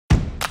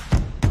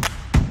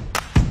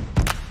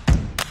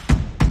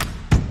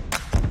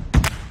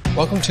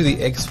Welcome to the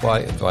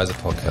XY Advisor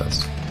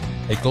Podcast,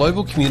 a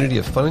global community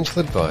of financial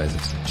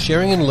advisors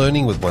sharing and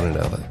learning with one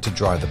another to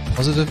drive the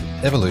positive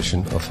evolution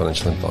of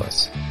financial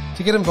advice.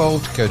 To get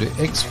involved, go to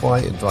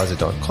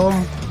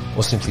xyadvisor.com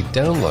or simply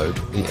download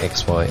the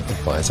XY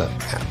Advisor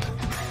app.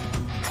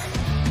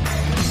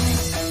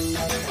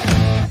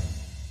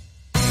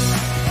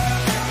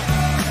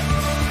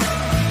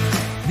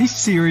 This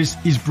series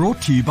is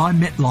brought to you by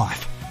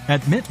MetLife.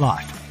 At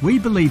MetLife, we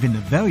believe in the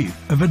value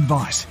of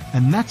advice,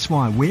 and that's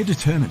why we're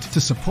determined to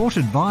support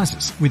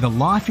advisors with a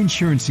life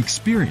insurance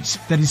experience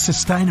that is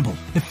sustainable,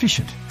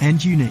 efficient,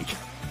 and unique.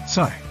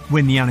 So,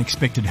 when the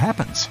unexpected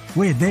happens,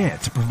 we're there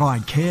to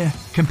provide care,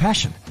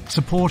 compassion,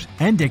 support,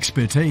 and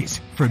expertise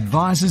for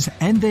advisors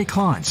and their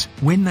clients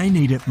when they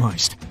need it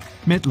most.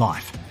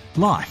 MetLife.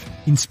 Life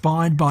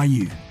inspired by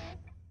you.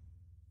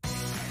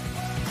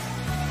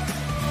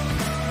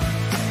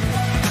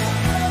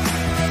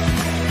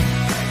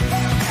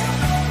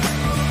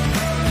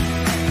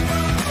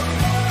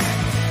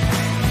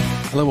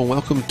 Hello and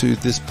welcome to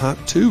this part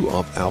 2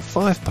 of our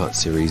 5-part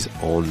series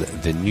on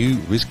the new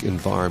risk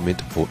environment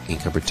for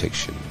income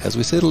protection. As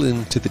we settle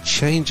into the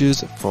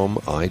changes from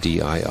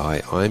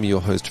IDII, I'm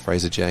your host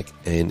Fraser Jack,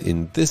 and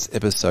in this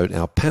episode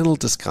our panel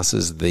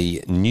discusses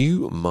the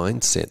new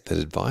mindset that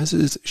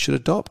advisors should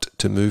adopt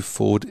to move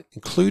forward,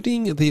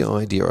 including the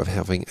idea of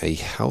having a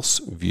house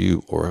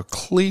view or a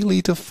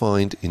clearly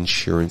defined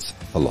insurance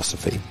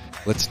philosophy.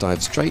 Let's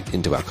dive straight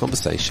into our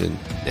conversation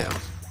now.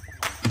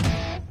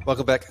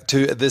 Welcome back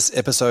to this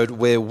episode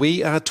where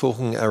we are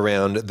talking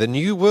around the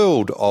new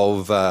world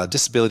of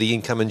disability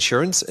income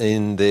insurance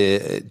in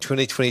the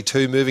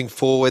 2022 moving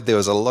forward. There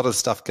was a lot of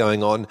stuff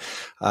going on.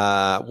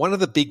 One of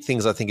the big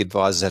things I think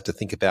advisors have to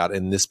think about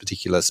in this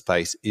particular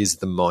space is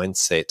the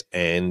mindset,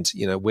 and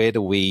where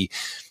do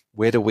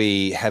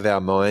we have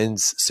our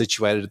minds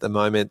situated at the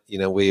moment?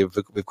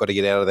 We've got to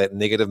get out of that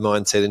negative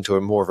mindset into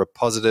a more of a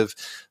positive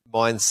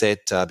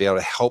mindset, be able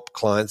to help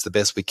clients the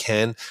best we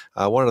can.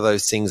 One of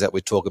those things that we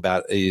talk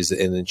about is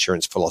an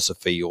insurance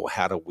philosophy, or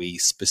how do we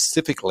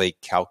specifically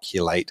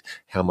calculate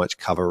how much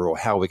cover, or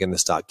how we're going to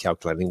start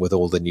calculating with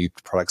all the new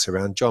products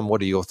around. John,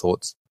 what are your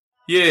thoughts?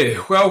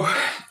 Yeah, well,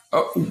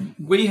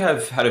 we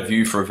have had a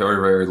view for a very,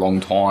 very long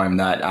time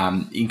that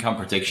income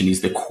protection is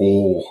the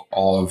core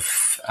of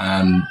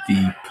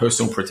the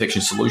personal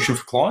protection solution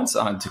for clients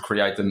to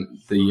create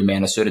the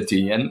amount of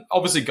certainty. And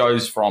obviously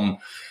goes from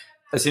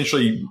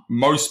essentially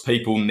most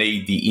people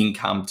need the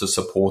income to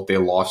support their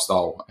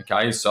lifestyle.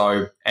 Okay.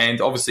 So, and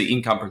obviously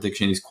income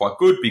protection is quite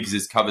good because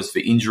it covers for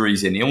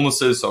injuries and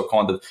illnesses. So it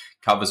kind of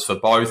covers for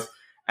both.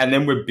 And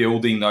then we're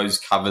building those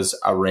covers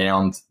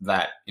around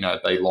that,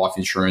 the life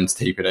insurance,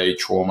 TPD,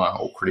 trauma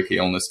or critical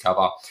illness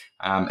cover,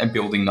 and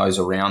building those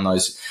around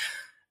those.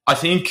 I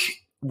think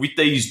with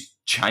these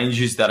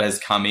changes that has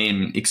come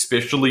in,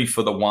 especially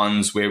for the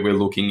ones where we're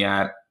looking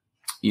at,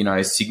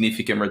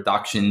 significant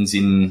reductions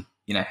in,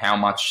 how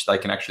much they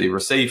can actually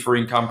receive for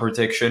income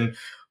protection.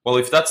 Well,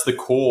 if that's the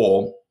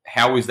core,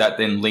 how is that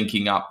then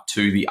linking up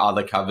to the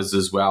other covers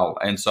as well?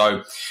 And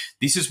so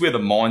this is where the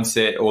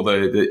mindset or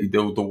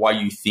the way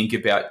you think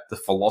about the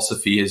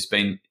philosophy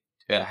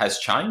has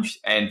changed.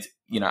 And,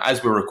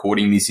 as we're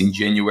recording this in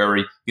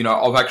January,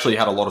 I've actually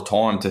had a lot of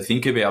time to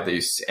think about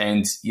this,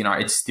 and,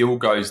 it still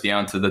goes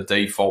down to the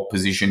default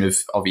position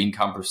of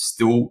income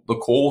still the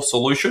core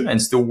solution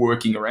and still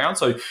working around.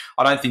 So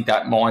I don't think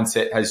that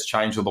mindset has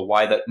changed, or the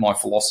way that my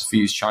philosophy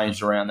has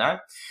changed around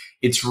that.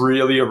 It's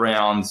really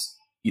around,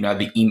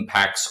 the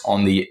impacts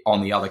on the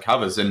other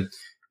covers. And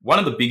one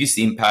of the biggest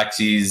impacts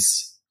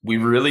is we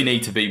really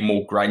need to be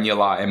more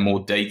granular and more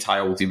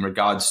detailed in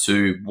regards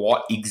to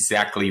what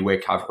exactly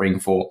we're covering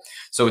for.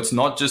 So it's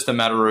not just a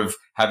matter of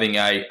having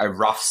a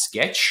rough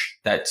sketch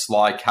that's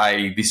like,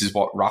 hey, this is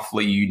what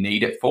roughly you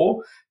need it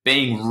for.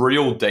 Being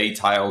real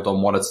detailed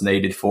on what it's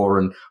needed for.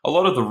 And a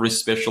lot of the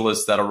risk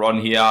specialists that are on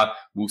here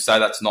will say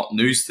that's not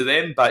news to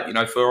them. But,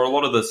 for a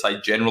lot of the,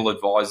 say, general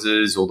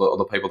advisors or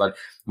the people that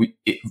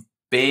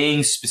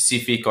being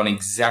specific on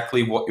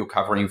exactly what you're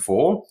covering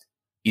for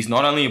is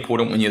not only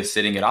important when you're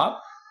setting it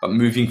up, but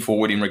moving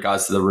forward in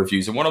regards to the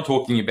reviews. And what I'm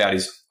talking about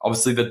is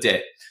obviously the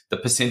debt, the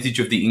percentage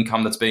of the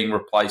income that's being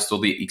replaced, or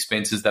the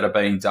expenses that are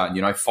being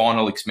done,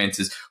 final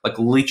expenses, like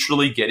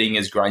literally getting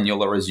as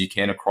granular as you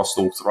can across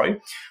all three.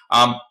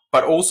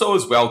 But also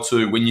as well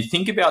too, when you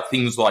think about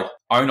things like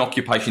own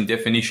occupation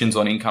definitions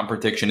on income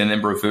protection and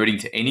then reverting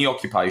to any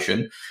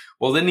occupation,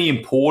 well, then the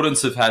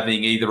importance of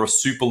having either a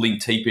super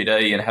linked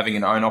TPD and having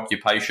an own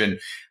occupation.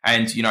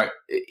 And,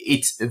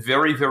 it's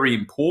very, very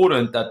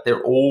important that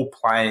they're all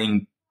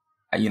playing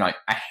a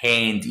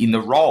hand in the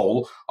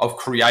role of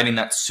creating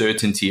that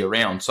certainty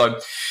around. So,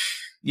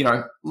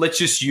 let's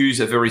just use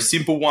a very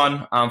simple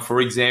one.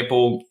 For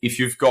example, if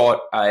you've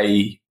got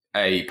a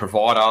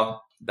provider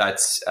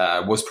that's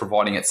was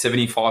providing at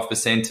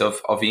 75%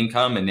 of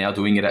income and now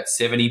doing it at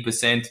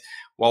 70%,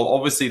 well,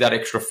 obviously that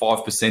extra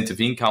 5% of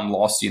income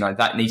loss,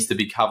 that needs to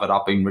be covered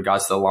up in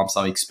regards to the lump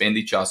sum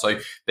expenditure. So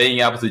being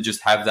able to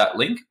just have that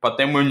link. But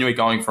then when you're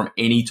going from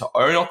any to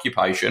own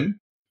occupation,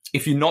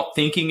 if you're not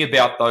thinking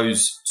about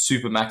those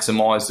super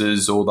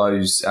maximizers or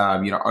those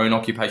own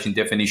occupation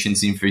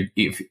definitions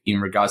in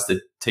regards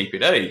to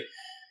TPD,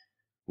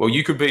 well,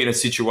 you could be in a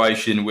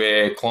situation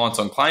where clients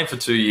on claim for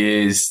 2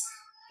 years,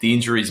 the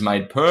injury is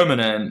made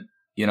permanent.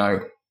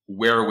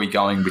 Where are we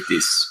going with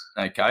this?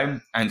 Okay.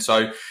 And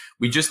so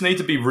we just need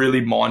to be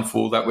really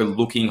mindful that we're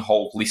looking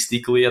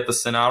holistically at the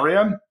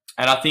scenario.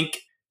 And I think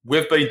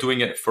we've been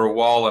doing it for a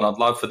while, and I'd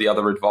love for the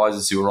other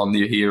advisors who are on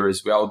here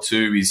as well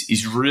too,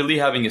 is really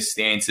having a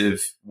stance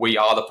of we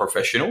are the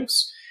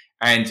professionals.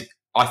 And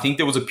I think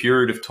there was a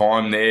period of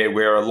time there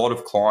where a lot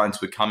of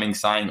clients were coming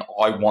saying,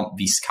 I want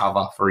this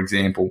cover, for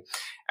example.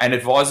 And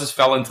advisors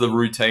fell into the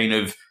routine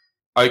of,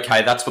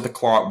 okay, that's what the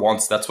client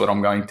wants, that's what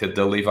I'm going to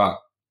deliver.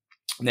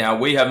 Now,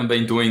 we haven't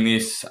been doing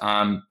this,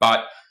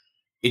 but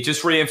it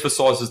just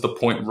re-emphasizes the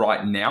point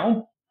right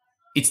now.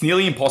 It's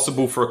nearly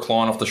impossible for a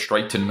client off the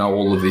street to know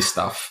all of this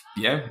stuff.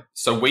 Yeah.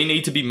 So we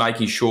need to be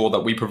making sure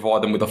that we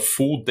provide them with a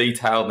full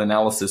detailed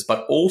analysis,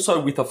 but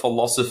also with a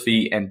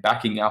philosophy and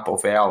backing up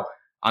of our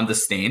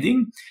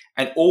understanding,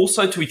 and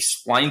also to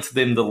explain to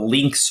them the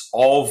links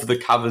of the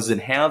covers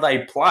and how they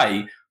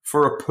play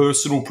for a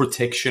personal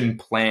protection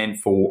plan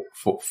for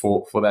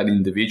that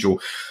individual.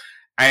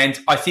 And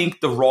I think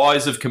the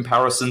rise of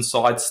comparison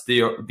sites,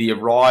 the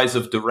rise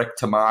of direct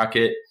to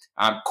market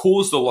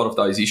caused a lot of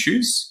those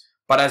issues.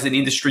 But as an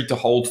industry to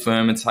hold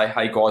firm and say,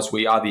 hey guys,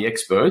 we are the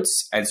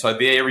experts. And so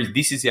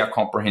this is our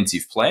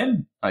comprehensive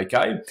plan.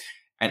 Okay.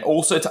 And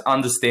also to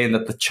understand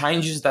that the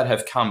changes that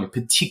have come,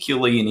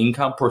 particularly in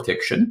income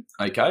protection,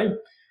 okay,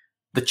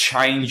 the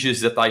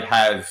changes that they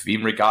have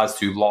in regards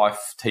to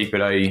life,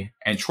 TPD,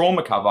 and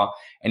trauma cover,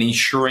 and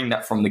ensuring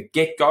that from the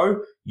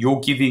get-go, you're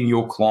giving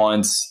your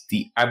clients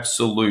the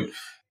absolute,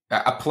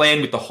 a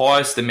plan with the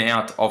highest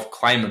amount of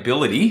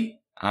claimability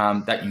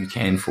that you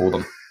can for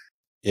them.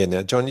 Yeah.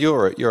 Now, John,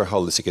 you're a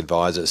holistic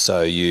advisor,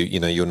 so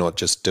you're not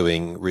just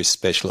doing risk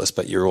specialist,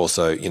 but you're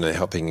also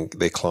helping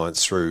their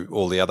clients through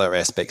all the other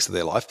aspects of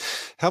their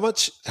life. How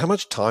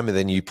much time are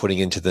then you putting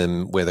into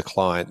them where the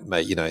client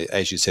may,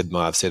 as you said,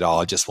 might have said, "Oh,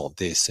 I just want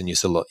this," and you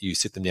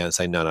sit them down and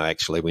say, "No,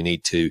 actually, we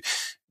need to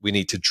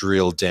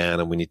drill down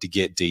and we need to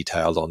get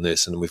detailed on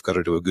this, and we've got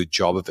to do a good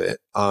job of it."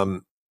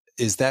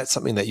 Is that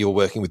something that you're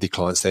working with your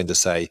clients then to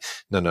say,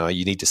 no,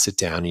 you need to sit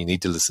down, you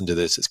need to listen to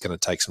this. It's going to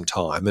take some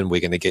time, and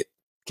we're going to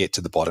get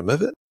to the bottom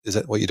of it? Is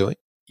that what you're doing?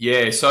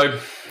 Yeah. So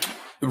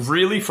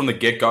really from the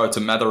get-go, it's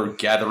a matter of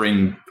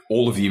gathering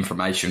all of the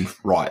information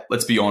right.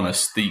 Let's be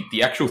honest.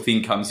 The actual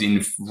thing comes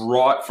in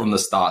right from the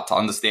start to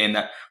understand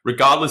that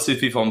regardless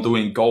if I'm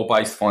doing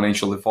goal-based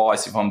financial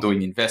advice, if I'm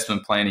doing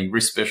investment planning,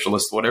 risk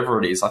specialist,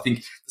 whatever it is, I think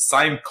the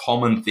same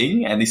common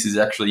thing, and this is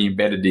actually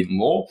embedded in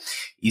law,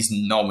 is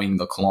knowing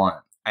the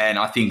client. And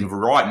I think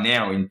right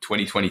now in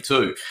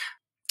 2022,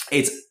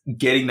 it's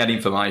getting that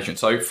information.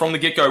 So from the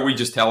get-go, we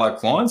just tell our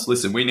clients,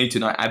 listen, we need to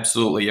know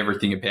absolutely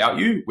everything about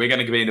you. We're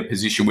going to be in a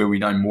position where we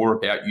know more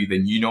about you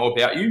than you know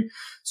about you.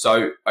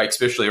 So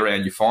especially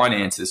around your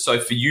finances. So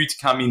for you to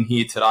come in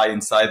here today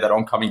and say that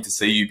I'm coming to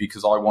see you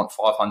because I want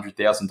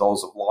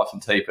 $500,000 of life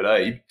and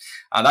TPD,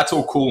 that's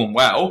all cool and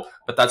well,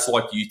 but that's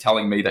like you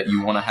telling me that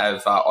you want to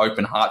have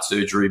open heart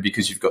surgery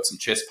because you've got some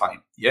chest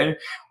pain. Yeah.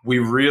 We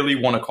really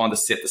want to kind of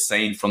set the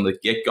scene from the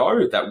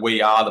get-go that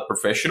we are the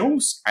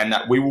professionals and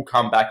that we will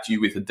come back to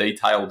you with a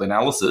detailed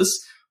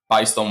analysis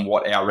based on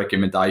what our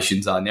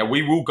recommendations are. Now,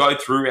 we will go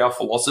through our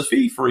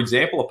philosophy, for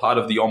example, a part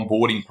of the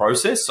onboarding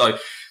process. So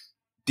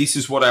this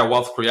is what our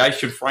wealth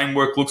creation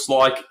framework looks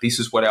like. This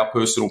is what our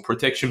personal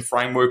protection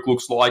framework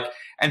looks like.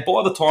 And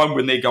by the time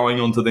when they're going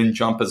on to then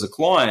jump as a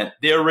client,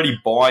 they're already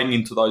buying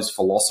into those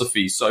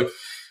philosophies. So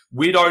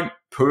we don't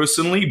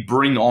personally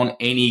bring on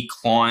any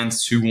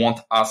clients who want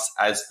us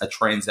as a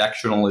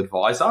transactional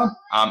advisor.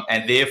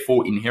 And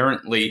therefore,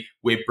 inherently,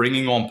 we're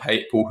bringing on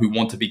people who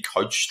want to be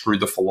coached through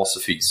the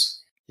philosophies.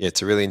 Yeah,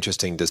 it's a really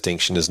interesting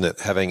distinction, isn't it?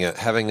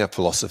 Having a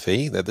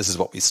philosophy that this is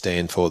what we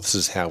stand for, this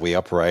is how we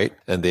operate,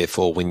 and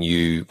therefore when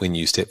you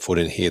step foot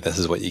in here, this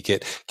is what you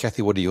get.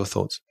 Cathy, what are your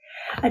thoughts?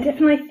 I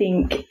definitely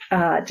think,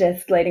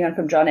 just leading on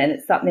from John, and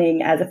it's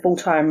something as a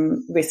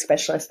full-time risk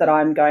specialist that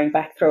I'm going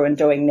back through and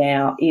doing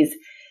now, is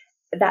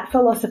that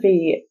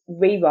philosophy,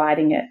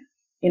 rewriting it.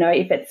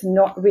 If it's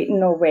not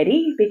written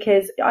already,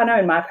 because I know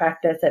in my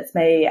practice it's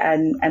me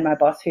and my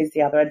boss who's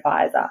the other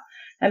advisor.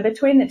 And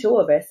between the two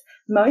of us,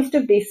 most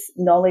of this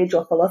knowledge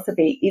or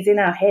philosophy is in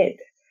our head.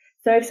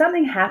 So if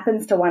something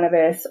happens to one of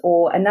us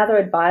or another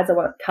advisor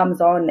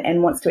comes on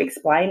and wants to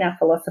explain our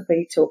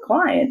philosophy to a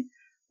client,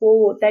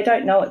 well, they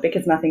don't know it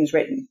because nothing's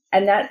written.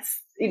 And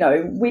that's,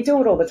 we do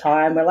it all the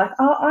time. We're like,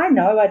 oh, I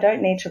know, I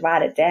don't need to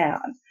write it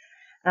down.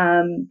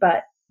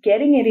 But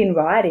getting it in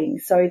writing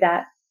so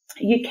that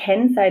you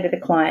can say to the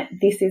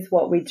client, this is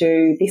what we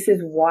do, this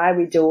is why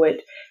we do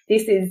it,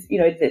 this is,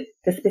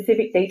 the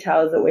specific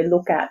details that we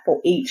look at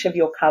for each of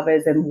your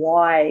covers and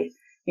why,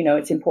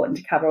 it's important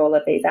to cover all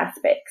of these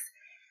aspects.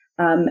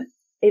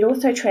 It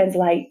also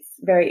translates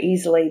very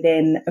easily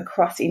then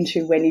across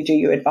into when you do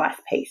your advice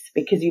piece,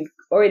 because you've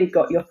already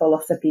got your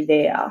philosophy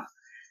there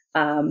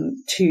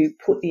to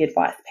put the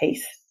advice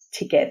piece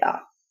together.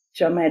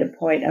 John made a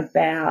point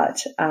about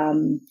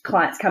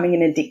clients coming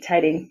in and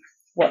dictating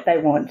what they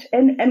want,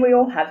 and we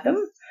all have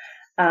them.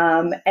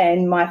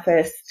 And my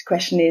first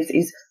question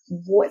is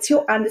what's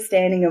your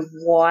understanding of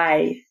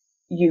why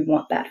you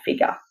want that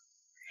figure?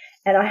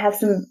 And I have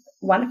some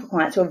wonderful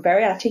clients who are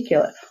very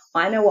articulate.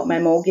 I know what my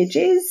mortgage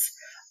is.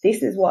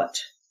 This is what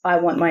I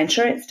want my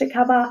insurance to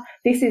cover.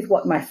 This is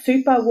what my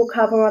super will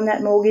cover on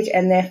that mortgage,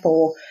 and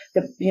therefore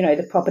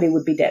the property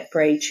would be debt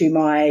free to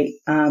my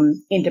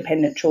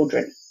independent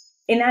children.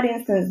 In that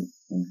instance,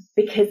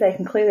 because they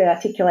can clearly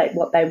articulate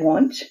what they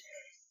want,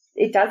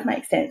 it does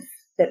make sense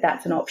that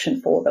that's an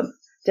option for them.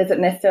 Does it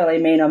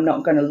necessarily mean I'm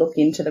not going to look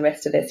into the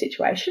rest of their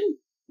situation?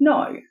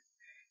 No.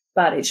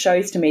 But it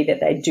shows to me that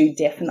they do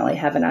definitely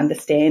have an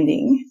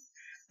understanding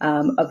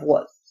of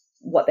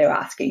what they're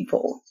asking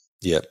for.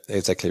 Yeah,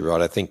 exactly right.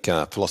 I think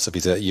philosophy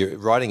you're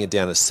writing it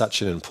down is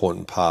such an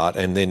important part,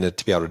 and then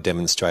to be able to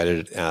demonstrate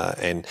it.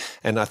 And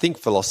I think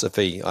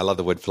philosophy, I love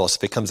the word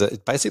philosophy, comes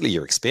basically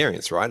your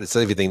experience, right? It's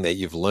everything that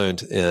you've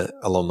learned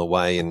along the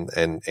way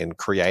and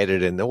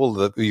created, and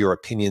all your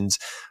opinions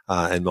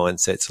and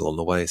mindsets along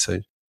the way. So,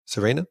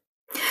 Serena?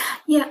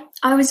 Yeah,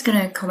 I was going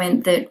to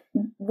comment that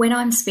when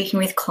I'm speaking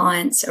with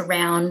clients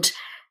around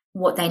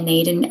what they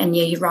need, and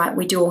yeah, you're right,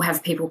 we do all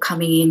have people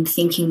coming in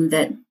thinking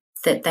that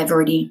they've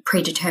already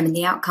predetermined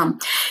the outcome,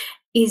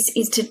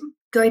 is to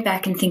go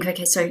back and think,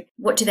 okay, so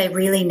what do they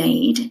really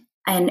need,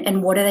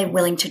 and what are they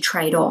willing to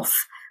trade off?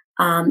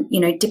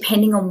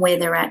 Depending on where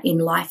they're at in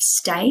life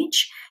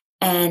stage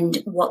and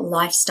what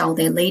lifestyle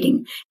they're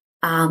leading.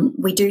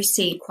 We do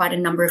see quite a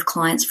number of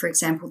clients, for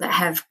example, that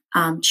have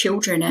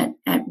children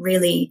at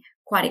really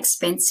quite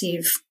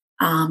expensive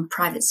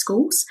private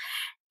schools.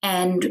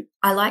 And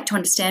I like to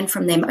understand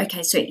from them,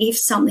 okay, so if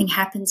something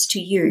happens to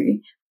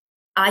you,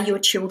 are your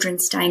children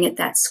staying at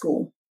that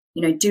school?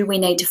 Do we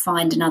need to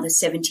find another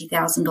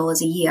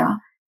 $70,000 a year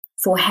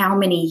for how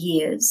many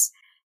years?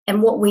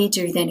 And what we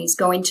do then is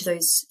go into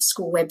those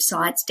school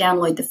websites,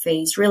 download the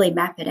fees, really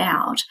map it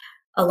out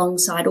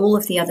alongside all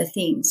of the other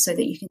things so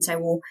that you can say,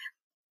 well,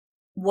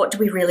 what do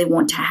we really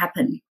want to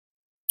happen?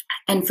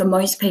 And for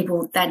most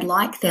people, they'd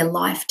like their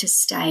life to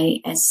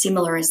stay as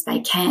similar as they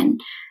can.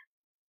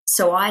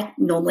 So I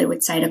normally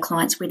would say to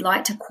clients, we'd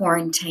like to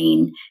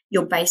quarantine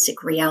your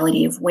basic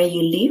reality of where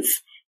you live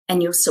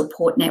and your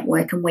support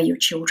network and where your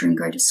children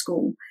go to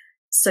school,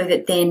 so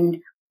that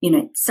then,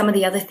 some of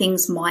the other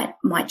things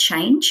might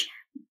change,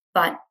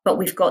 but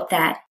we've got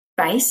that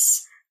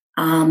base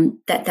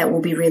that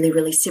will be really,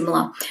 really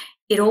similar.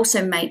 It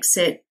also makes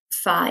it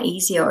far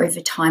easier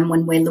over time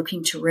when we're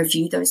looking to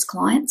review those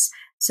clients,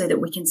 so that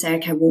we can say,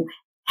 okay, well,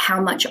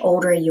 how much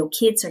older are your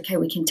kids? Okay,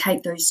 we can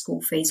take those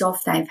school fees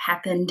off. They've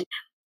happened.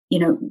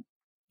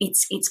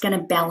 It's going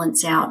to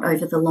balance out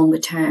over the longer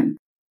term.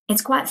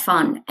 It's quite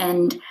fun.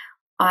 And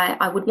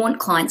I would want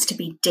clients to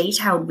be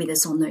detailed with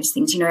us on those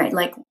things.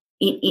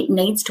 It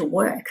needs to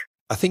work.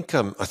 I think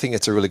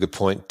it's a really good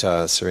point,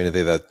 Serena,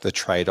 there, the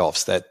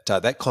trade-offs,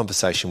 that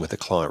conversation with the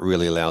client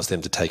really allows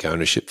them to take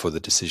ownership for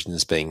the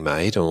decisions being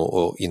made,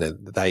 or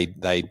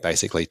they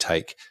basically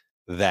take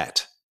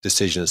that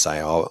decision and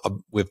say,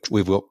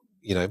 we've got,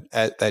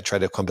 that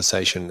trade-off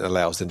conversation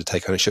allows them to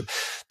take ownership.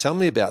 Tell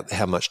me about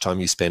how much time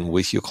you spend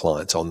with your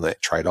clients on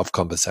that trade-off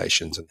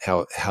conversations and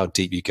how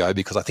deep you go,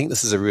 because I think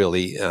this is a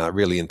really,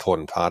 really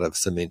important part of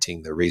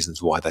cementing the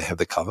reasons why they have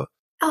the cover.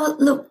 Oh,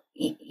 look,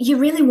 you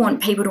really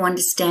want people to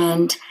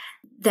understand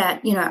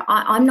that,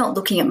 I'm not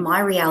looking at my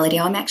reality.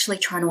 I'm actually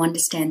trying to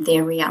understand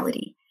their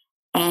reality.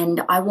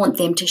 And I want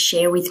them to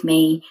share with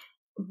me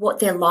what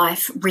their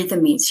life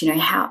rhythm is,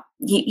 how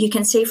you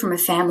can see from a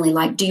family,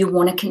 like, do you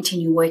want to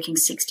continue working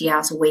 60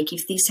 hours a week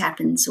if this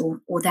happens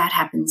or that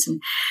happens?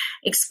 And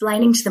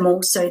explaining to them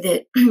also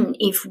that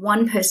if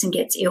one person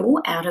gets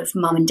ill out of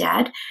mum and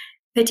dad,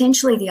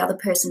 potentially the other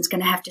person's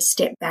going to have to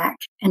step back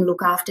and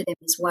look after them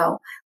as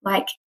well.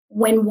 Like,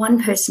 when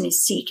one person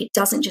is sick, it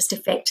doesn't just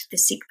affect the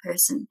sick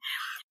person.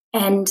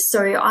 And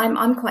so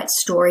I'm quite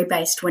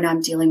story-based when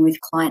I'm dealing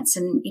with clients.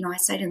 And, I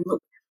say to them,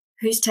 look,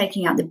 who's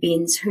taking out the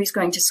bins? Who's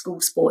going to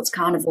school sports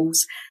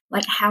carnivals?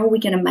 Like, how are we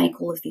going to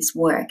make all of this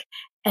work?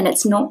 And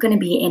it's not going to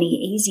be any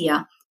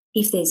easier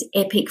if there's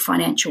epic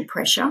financial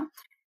pressure.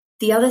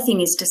 The other thing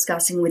is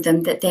discussing with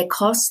them that their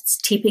costs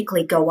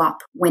typically go up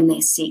when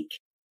they're sick.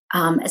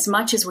 As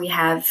much as we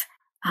have,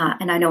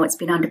 and I know it's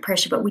been under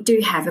pressure, but we do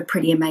have a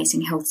pretty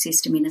amazing health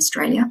system in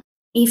Australia.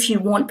 If you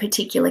want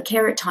particular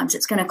care at times,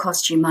 it's going to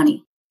cost you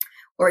money,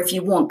 or if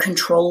you want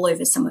control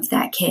over some of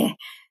that care.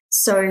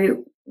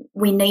 So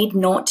we need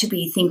not to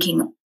be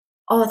thinking,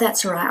 oh,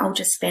 that's all right, I'll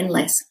just spend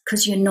less,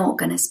 because you're not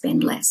going to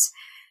spend less.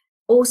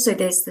 Also,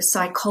 there's the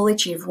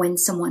psychology of when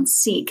someone's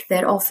sick,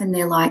 that often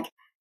they're like,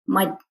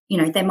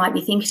 they might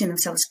be thinking to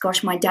themselves,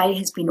 gosh, my day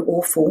has been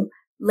awful.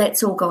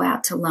 Let's all go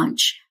out to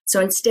lunch. So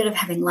instead of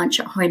having lunch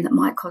at home that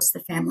might cost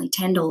the family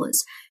 $10,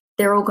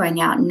 they're all going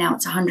out and now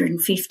it's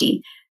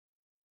 $150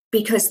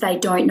 because they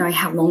don't know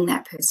how long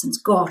that person's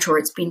got or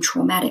it's been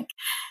traumatic.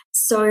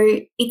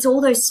 So it's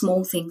all those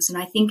small things. And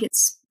I think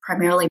it's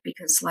primarily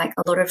because, like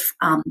a lot of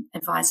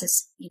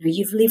advisors,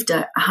 you've lived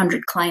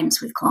 100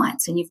 claims with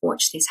clients and you've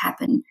watched this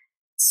happen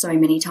so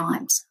many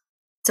times.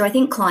 So I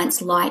think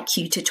clients like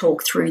you to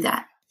talk through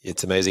that.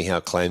 It's amazing how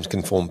claims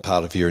can form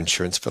part of your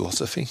insurance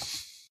philosophy.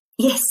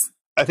 Yes.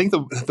 I think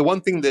the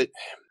one thing that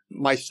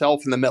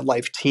myself and the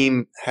MetLife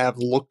team have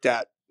looked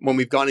at when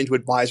we've gone into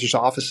advisors'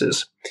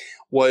 offices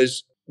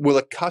was, will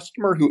a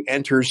customer who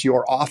enters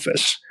your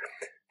office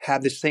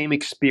have the same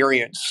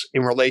experience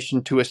in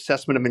relation to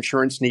assessment of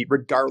insurance need,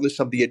 regardless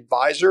of the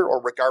advisor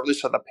or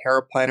regardless of the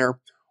paraplanner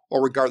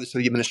or regardless of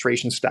the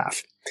administration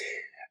staff?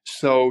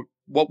 So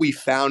what we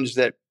found is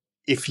that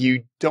if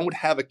you don't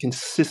have a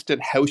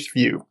consistent house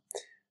view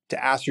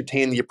to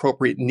ascertain the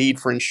appropriate need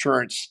for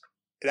insurance,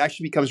 it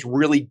actually becomes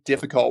really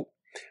difficult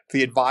for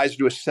the advisor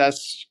to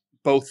assess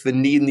both the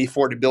need and the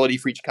affordability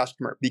for each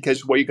customer.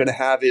 Because what you're going to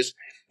have is,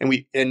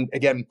 and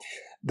again,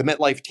 the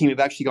MetLife team have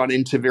actually gone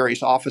into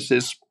various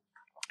offices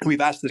and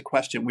we've asked this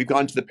question. We've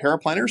gone to the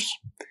paraplanners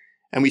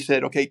and we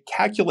said, okay,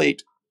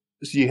 calculate.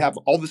 So you have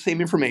all the same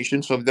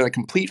information. So we've done a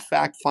complete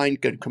fact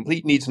find,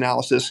 complete needs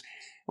analysis.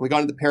 And we've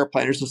gone to the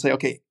paraplanners and say,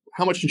 okay,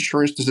 how much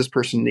insurance does this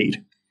person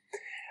need?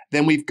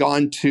 Then we've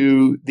gone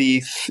to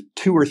the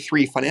 2 or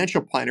 3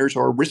 financial planners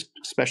or risk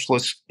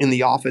specialists in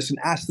the office and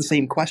asked the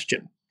same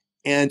question.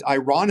 And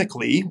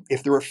ironically,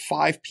 if there were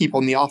 5 people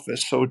in the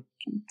office, so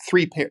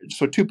 2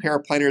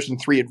 paraplanners and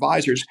 3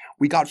 advisors,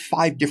 we got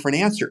 5 different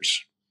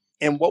answers.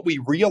 And what we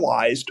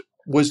realized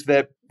was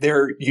that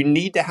you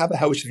need to have a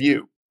house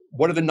view.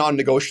 What are the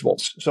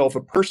non-negotiables? So if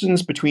a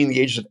person's between the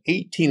ages of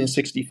 18 and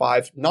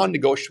 65,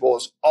 non-negotiable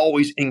is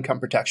always income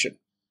protection.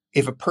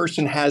 If a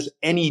person has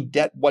any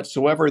debt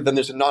whatsoever, then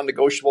there's a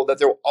non-negotiable that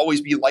there will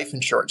always be life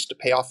insurance to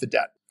pay off the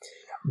debt.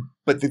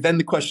 But then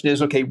the question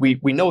is, okay, we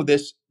know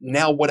this.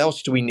 Now what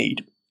else do we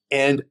need?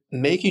 And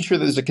making sure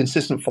that there's a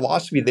consistent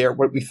philosophy there,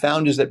 what we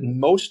found is that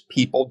most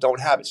people don't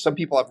have it. Some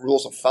people have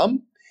rules of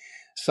thumb.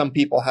 Some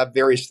people have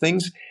various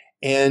things.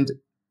 And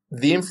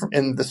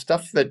the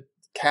stuff that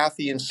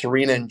Cathy and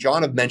Serena and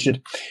John have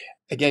mentioned,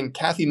 again,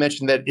 Cathy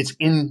mentioned that it's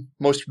in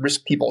most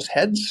risk people's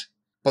heads,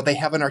 but they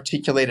haven't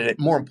articulated it.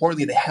 More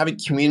importantly, they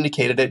haven't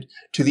communicated it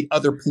to the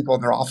other people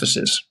in their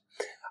offices.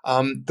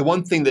 The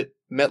one thing that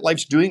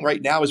MetLife's doing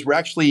right now is we're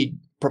actually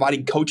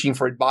providing coaching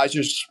for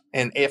advisors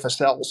and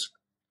AFSLs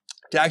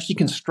to actually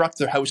construct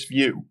their house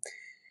view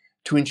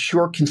to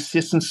ensure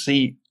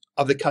consistency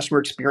of the customer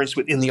experience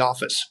within the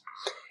office.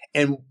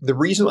 And the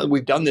reason that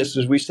we've done this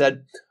is we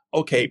said,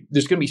 okay,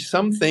 there's going to be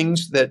some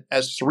things that,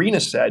 as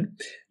Serena said,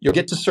 you'll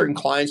get to certain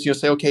clients, you'll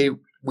say, okay,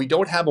 we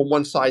don't have a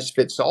one size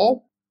fits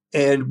all.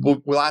 And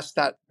we'll ask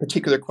that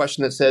particular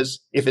question that says,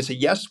 if it's a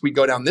yes, we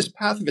go down this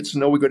path. If it's a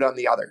no, we go down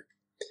the other.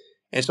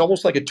 And it's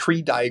almost like a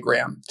tree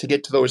diagram to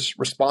get to those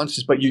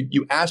responses, but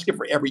you ask it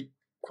for every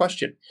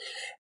question.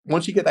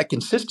 Once you get that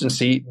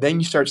consistency, then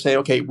you start saying,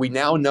 okay, we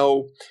now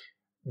know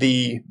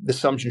the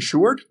sums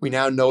insured. We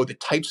now know the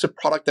types of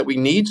product that we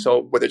need. So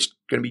whether it's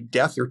going to be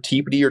death or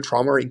TPD or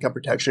trauma or income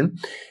protection.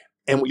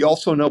 And we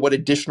also know what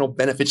additional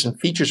benefits and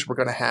features we're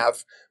going to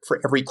have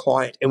for every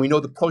client. And we know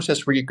the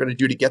process we're going to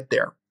do to get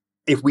there.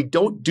 If we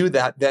don't do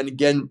that, then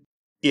again,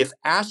 if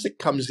ASIC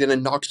comes in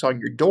and knocks on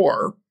your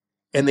door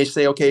and they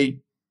say, okay,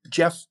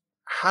 Jeff,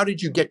 how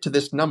did you get to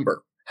this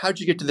number? How did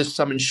you get to this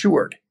sum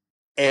insured?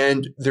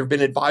 And there have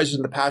been advisors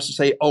in the past to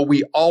say, oh,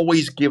 we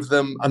always give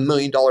them $1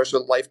 million worth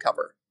of life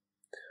cover,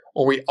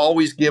 or we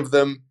always give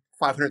them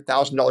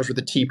 $500,000 worth of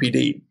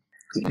TPD.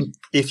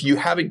 If you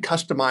haven't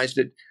customized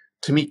it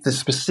to meet the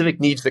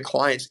specific needs of the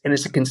clients, and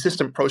it's a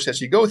consistent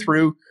process you go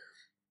through,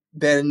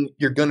 then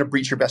you're going to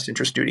breach your best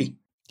interest duty.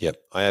 Yep,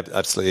 I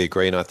absolutely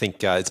agree. And I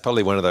think it's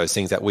probably one of those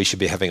things that we should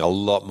be having a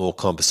lot more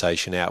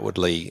conversation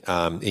outwardly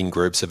in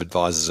groups of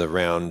advisors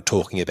around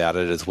talking about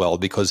it as well,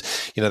 because,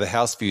 the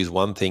house view is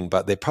one thing,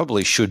 but there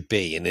probably should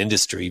be an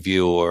industry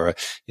view or,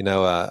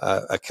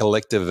 a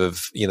collective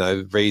of,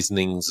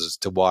 reasonings as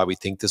to why we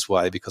think this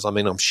way, because,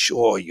 I'm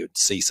sure you'd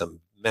see some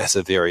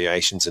massive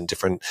variations in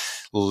different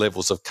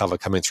levels of cover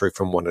coming through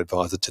from one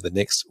advisor to the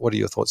next. What are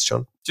your thoughts,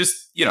 John?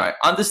 Just,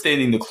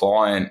 understanding the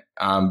client,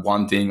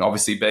 one thing,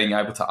 obviously being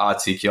able to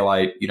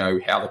articulate,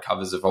 how the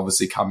covers have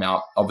obviously come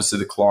out, obviously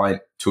the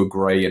client to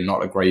agree and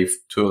not agree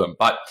to them.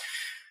 But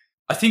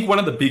I think one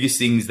of the biggest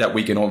things that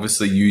we can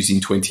obviously use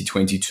in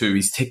 2022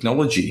 is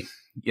technology.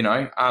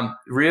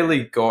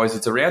 Really, guys,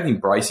 it's around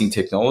embracing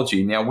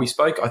technology. Now,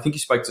 I think you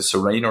spoke to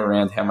Serena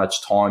around how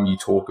much time you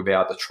talk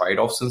about the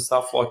trade-offs and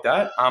stuff like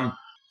that.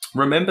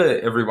 Remember,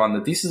 everyone,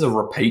 that this is a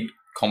repeat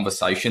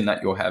conversation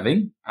that you're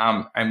having.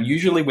 And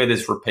usually where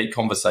there's repeat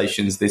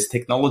conversations, there's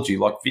technology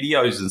like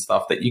videos and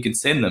stuff that you can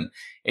send them,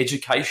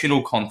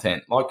 educational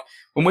content. Like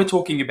when we're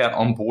talking about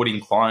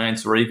onboarding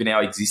clients or even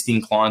our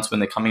existing clients when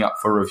they're coming up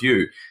for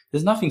review,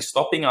 there's nothing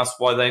stopping us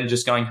by then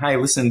just going, hey,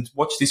 listen,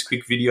 watch this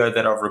quick video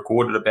that I've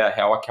recorded about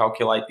how I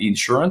calculate the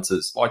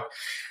insurances. Like,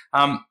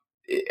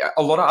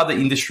 a lot of other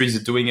industries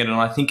are doing it, and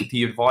I think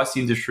the advice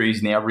industry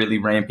is now really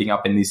ramping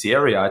up in this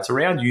area. It's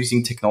around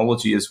using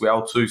technology as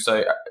well too,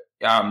 so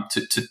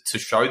to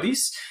show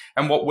this.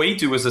 And what we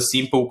do as a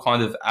simple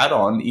kind of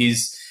add-on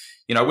is,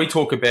 we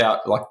talk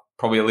about like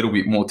probably a little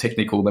bit more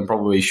technical than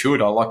probably we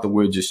should. I like the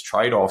word just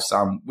trade-offs.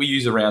 We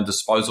use around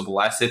disposable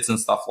assets and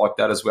stuff like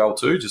that as well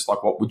too, just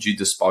like what would you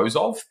dispose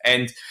of?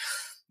 And,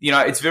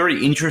 it's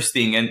very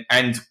interesting.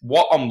 And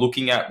what I'm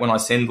looking at when I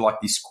send like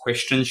this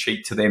question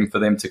sheet to them for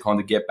them to kind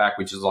of get back,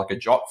 which is like a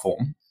jot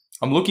form,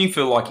 I'm looking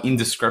for like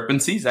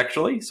indiscrepancies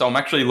actually. So I'm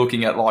actually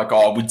looking at like,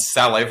 I would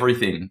sell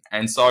everything.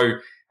 And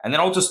then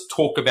I'll just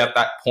talk about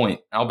that point.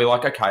 I'll be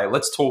like, okay,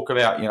 let's talk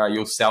about,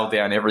 you'll sell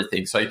down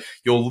everything. So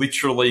you're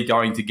literally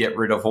going to get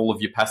rid of all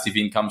of your passive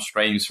income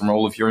streams from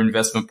all of your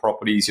investment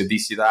properties, your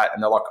this, your that.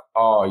 And they're like,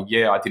 oh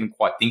yeah, I didn't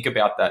quite think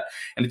about that.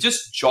 And it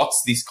just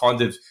jots this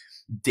kind of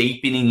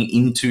deepening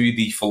into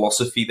the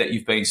philosophy that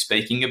you've been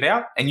speaking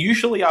about. And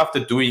usually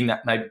after doing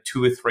that maybe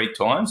 2 or 3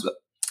 times,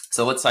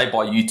 so let's say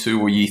by year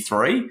 2 or year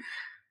 3,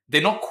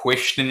 they're not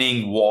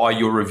questioning why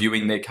you're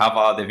reviewing their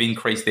cover. They've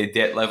increased their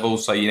debt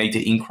levels, so you need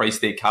to increase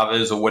their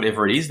covers or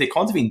whatever it is. They're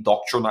kind of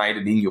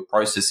indoctrinated in your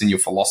process and your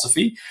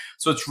philosophy.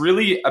 So it's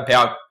really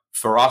about,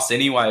 for us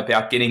anyway,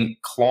 about getting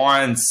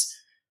clients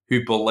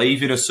who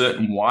believe in a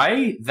certain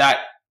way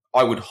that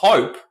I would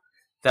hope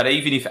that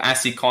even if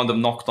ASIC kind of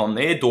knocked on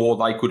their door,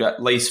 they could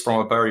at least from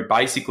a very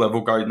basic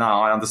level go, no,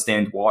 I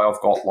understand why I've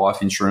got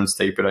life insurance,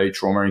 TPD,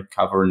 trauma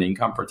cover and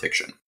income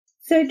protection.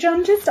 So,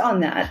 John, just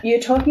on that, you're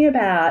talking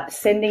about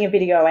sending a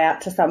video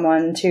out to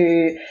someone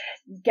to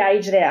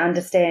gauge their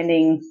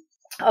understanding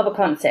of a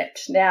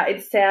concept. Now,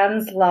 it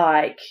sounds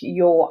like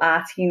you're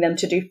asking them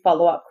to do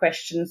follow-up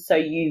questions so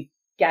you've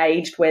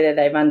gauged whether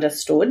they've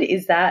understood.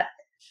 Is that?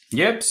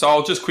 Yep. So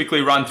I'll just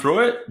quickly run through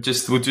it.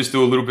 We'll just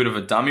do a little bit of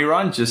a dummy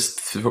run just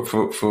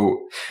for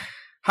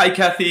hey,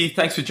 Cathy,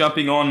 thanks for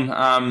jumping on.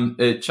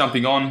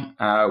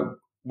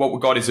 What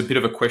we've got is a bit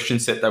of a question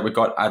set that we've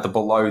got at the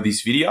below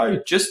this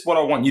video. Just what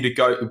I want you to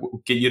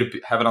get you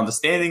to have an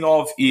understanding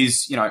of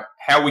is,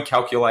 how we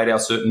calculate our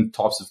certain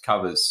types of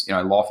covers,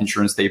 life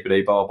insurance,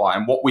 TPD, blah, blah, blah,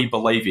 and what we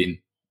believe in,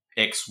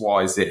 X,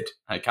 Y, Z.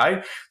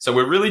 Okay. So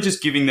we're really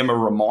just giving them a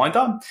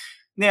reminder.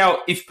 Now,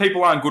 if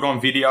people aren't good on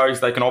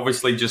videos, they can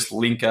obviously just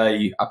link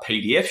a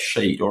PDF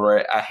sheet or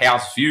a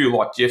house view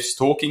like Jeff's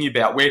talking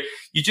about, where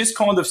you're just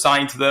kind of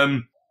saying to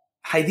them,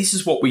 hey, this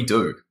is what we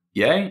do.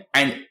 Yeah.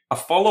 And a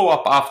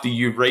follow-up after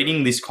you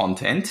reading this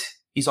content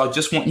is I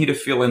just want you to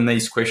fill in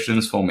these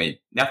questions for me.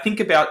 Now, think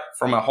about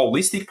from a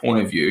holistic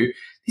point of view,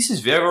 this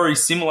is very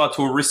similar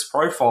to a risk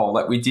profile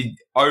that we did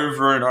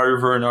over and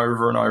over and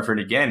over and over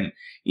and again.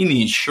 In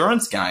the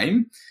insurance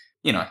game,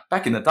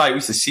 back in the day, we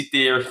used to sit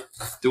there,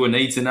 do a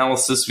needs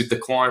analysis with the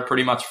client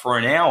pretty much for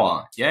an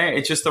hour. Yeah.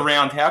 It's just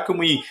around how can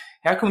we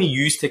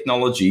use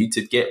technology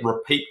to get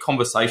repeat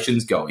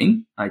conversations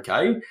going,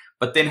 okay,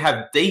 but then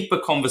have deeper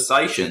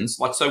conversations.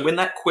 Like, so when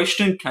that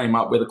question came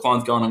up where the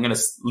client's going, I'm going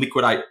to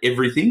liquidate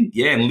everything,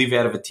 and live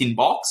out of a tin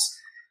box,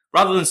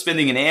 rather than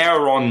spending an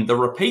hour on the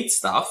repeat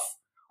stuff,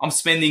 I'm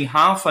spending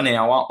half an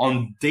hour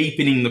on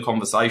deepening the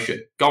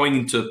conversation, going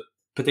into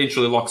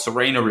potentially like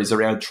Serena is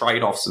around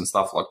trade-offs and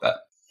stuff like that.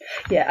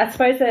 Yeah, I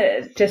suppose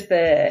just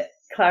the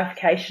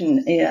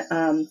clarification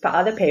for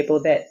other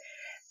people that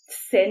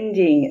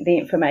sending the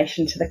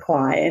information to the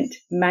client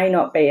may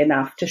not be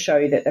enough to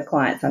show that the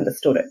client's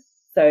understood it.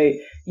 So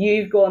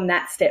you've gone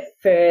that step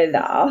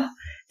further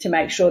to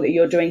make sure that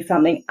you're doing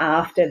something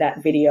after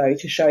that video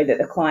to show that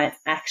the client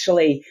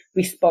actually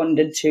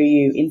responded to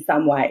you in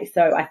some way.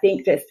 So I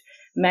think just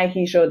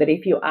making sure that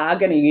if you are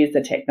going to use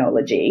the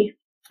technology,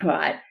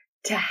 right,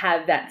 to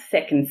have that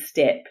second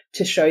step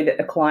to show that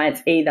the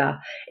clients either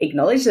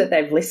acknowledge that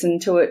they've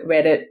listened to it,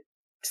 read it,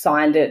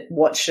 signed it,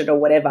 watched it or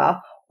whatever,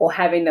 or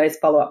having those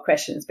follow-up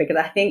questions, because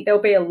I think there'll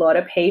be a lot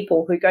of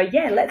people who go,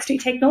 yeah, let's do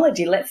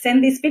technology. Let's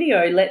send this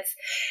video. Let's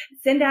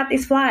send out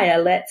this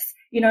flyer. Let's,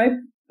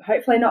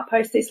 hopefully not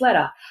post this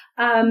letter.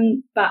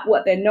 But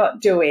what they're not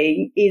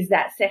doing is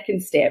that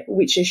second step,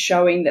 which is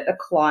showing that the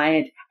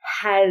client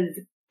has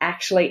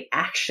actually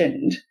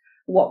actioned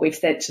what we've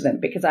said to them,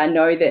 because I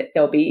know that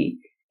there'll be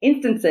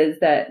instances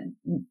that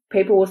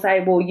people will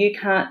say, well, you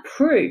can't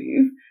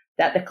prove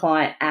that the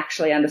client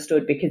actually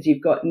understood because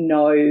you've got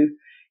no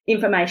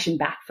information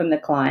back from the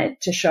client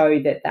to show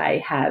that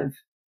they have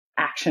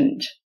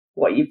actioned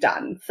what you've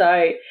done.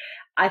 So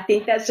I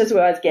think that's just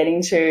where I was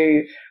getting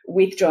to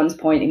with John's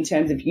point in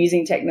terms of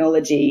using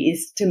technology,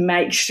 is to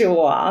make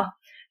sure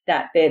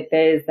that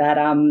there's that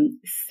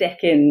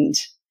second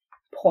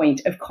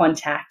point of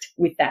contact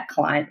with that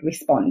client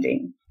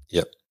responding.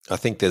 Yep. I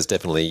think there's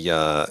definitely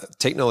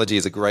technology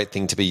is a great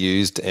thing to be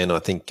used, and I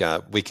think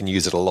we can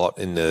use it a lot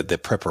in the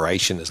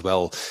preparation as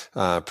well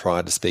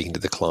prior to speaking to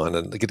the client,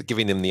 and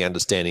giving them the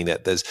understanding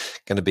that there's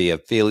going to be a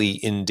fairly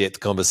in-depth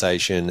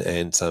conversation,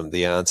 and some of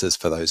the answers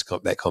for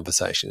that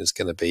conversation is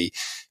going to be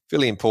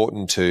really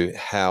important to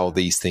how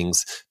these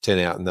things turn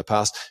out in the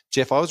past.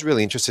 Jeff, I was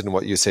really interested in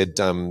what you said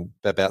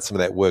about some of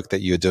that work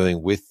that you're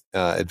doing with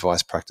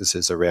advice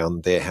practices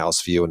around their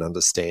house view and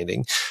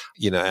understanding,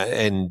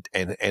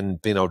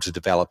 and being able to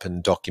develop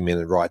and document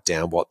and write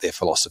down what their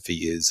philosophy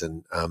is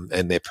and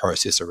their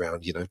process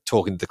around,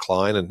 talking to the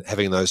client and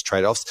having those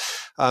trade-offs.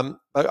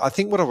 I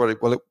think what I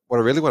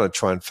really want to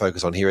try and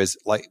focus on here is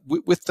like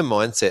with the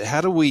mindset,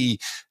 how do we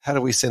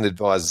send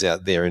advisors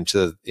out there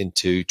into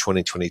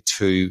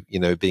 2022,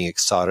 being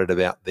excited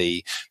about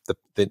the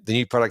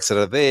new products that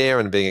are there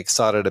and being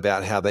excited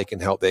about how they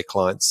can help their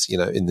clients,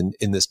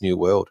 in this new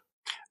world?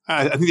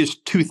 I think there's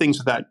two things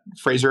with that,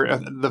 Fraser.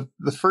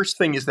 The first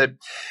thing is that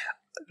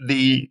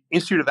the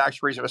Institute of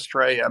Actuaries of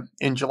Australia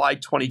in July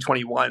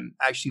 2021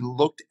 actually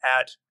looked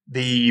at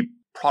the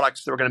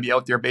products that were going to be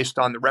out there based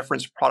on the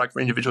reference product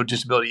for individual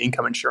disability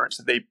income insurance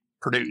that they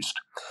produced.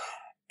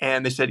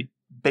 And they said,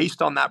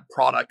 based on that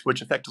product,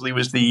 which effectively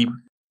was the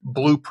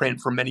blueprint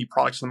for many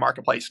products in the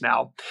marketplace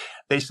now,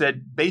 they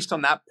said, based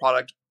on that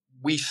product,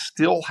 we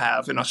still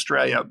have in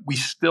Australia,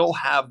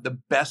 the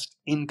best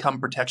income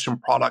protection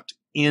product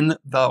in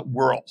the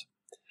world.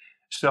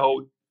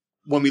 So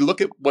when we look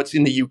at what's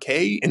in the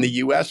UK, in the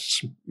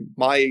US,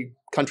 my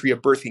country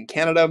of birth in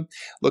Canada,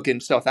 look in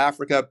South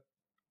Africa,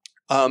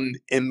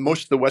 in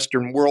most of the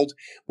Western world,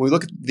 when we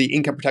look at the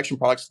income protection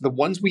products, the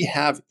ones we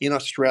have in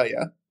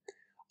Australia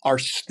are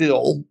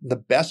still the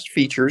best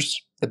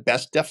features, the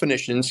best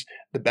definitions,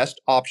 the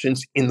best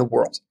options in the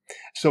world.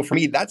 So for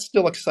me, that's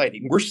still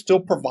exciting. We're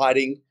still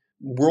providing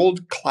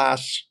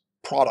world-class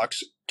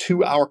products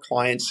to our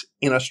clients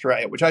in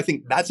Australia, which I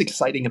think that's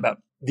exciting about.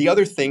 The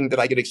other thing that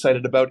I get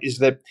excited about is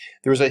that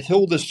there was a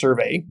Hilda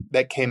survey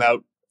that came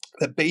out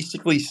that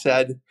basically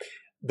said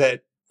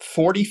that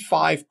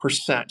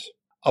 45%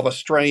 of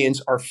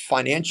Australians are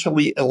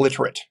financially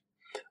illiterate,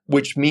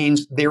 which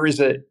means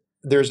there's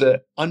a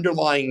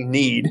underlying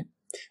need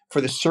for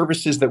the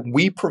services that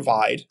we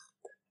provide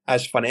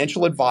as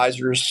financial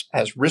advisors,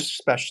 as risk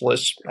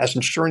specialists, as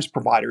insurance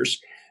providers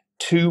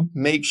to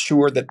make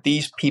sure that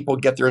these people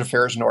get their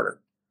affairs in order.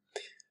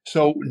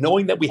 So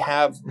knowing that we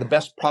have the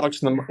best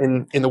products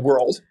in the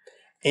world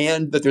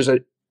and that there's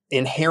an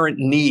inherent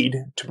need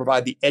to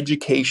provide the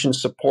education,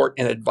 support,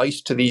 and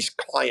advice to these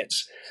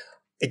clients,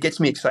 it gets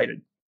me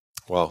excited.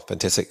 Wow,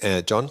 fantastic.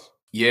 John?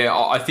 Yeah,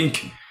 I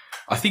think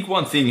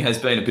one thing has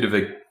been a bit of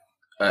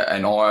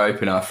an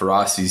eye-opener for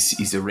us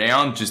is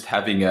around just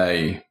having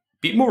a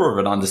bit more of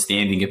an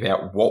understanding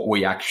about what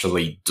we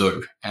actually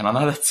do. And I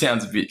know that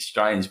sounds a bit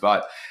strange,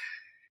 but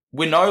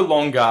we're no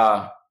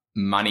longer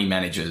money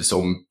managers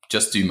or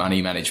just do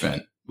money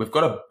management. We've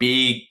got a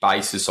big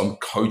basis on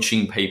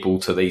coaching people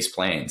to these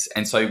plans.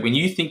 And so when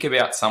you think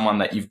about someone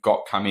that you've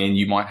got come in,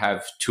 you might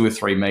have 2 or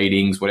 3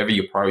 meetings, whatever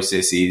your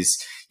process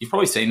is. You've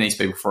probably seen these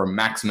people for a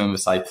maximum of,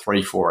 say,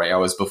 3-4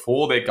 hours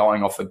before they're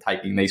going off and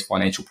taking these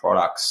financial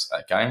products,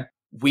 okay?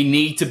 We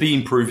need to be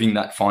improving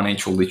that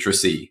financial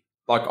literacy.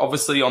 Like,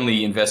 obviously, on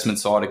the investment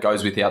side, it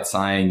goes without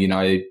saying,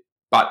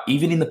 but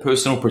even in the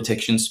personal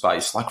protection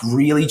space, like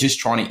really just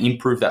trying to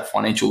improve that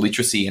financial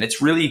literacy. And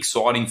it's really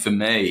exciting for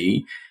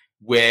me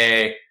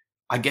where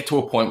I get to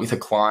a point with a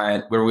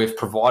client where we've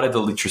provided the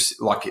literacy,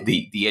 like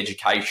the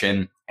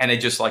education, and they're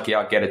just like,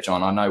 yeah, I get it,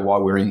 John. I know why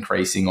we're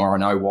increasing, or I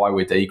know why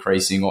we're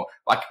decreasing, or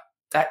like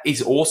that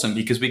is awesome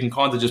because we can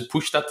kind of just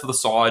push that to the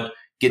side,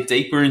 get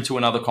deeper into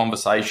another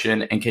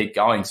conversation and keep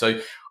going. So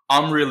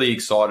I'm really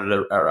excited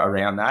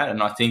around that.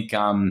 And I think,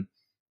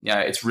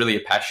 it's really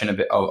a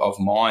passion of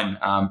mine,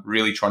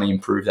 really trying to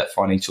improve that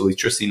financial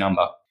literacy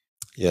number.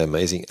 Yeah,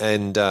 amazing.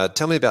 And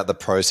tell me about the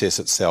process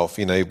itself.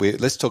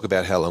 Let's talk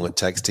about how long it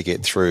takes to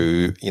get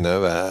through,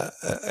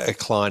 a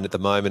client at the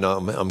moment.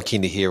 I'm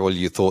keen to hear all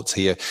your thoughts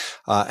here.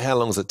 How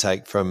long does it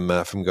take from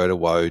go to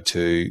woe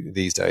to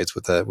these days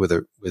with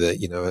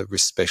a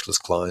risk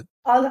specialist client?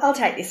 I'll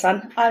take this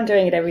one. I'm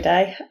doing it every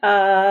day.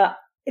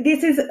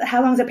 This is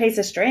how long's a piece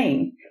of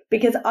string?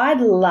 Because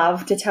I'd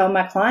love to tell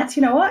my clients,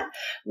 you know what,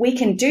 we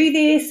can do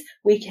this,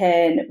 we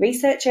can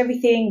research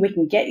everything, we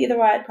can get you the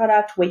right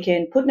product, we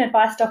can put an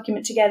advice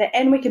document together,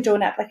 and we can do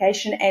an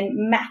application,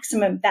 and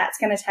maximum that's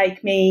going to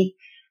take me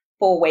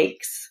 4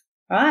 weeks,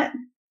 right?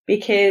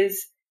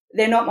 Because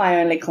they're not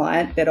my only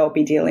client that I'll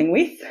be dealing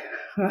with,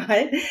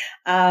 right?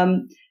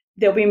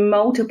 There'll be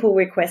multiple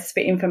requests for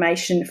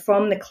information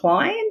from the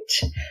client,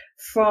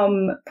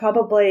 from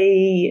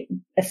probably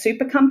a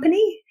super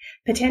company,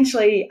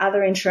 potentially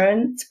other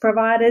insurance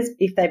providers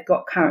if they've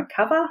got current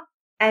cover.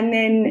 And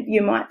then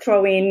you might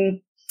throw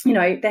in,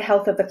 the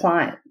health of the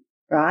client,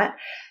 right?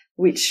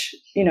 Which,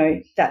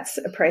 that's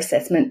a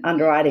pre-assessment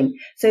underwriting.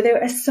 So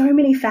there are so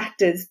many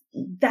factors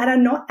that are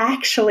not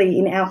actually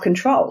in our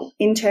control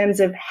in terms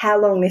of how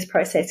long this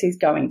process is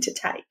going to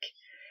take.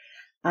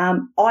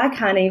 I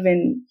can't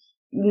even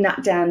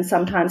nut down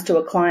sometimes to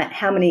a client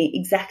how many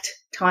exact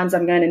times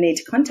I'm going to need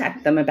to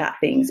contact them about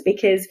things,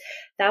 because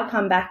they'll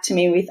come back to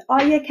me with,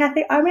 oh yeah,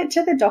 Cathy, I went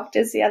to the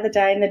doctor's the other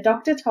day and the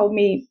doctor told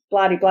me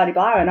blah, blah,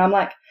 blah. And I'm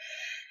like,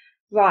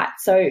 right.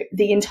 So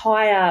the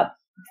entire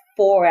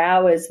 4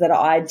 hours that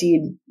I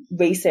did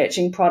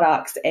researching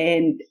products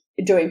and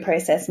doing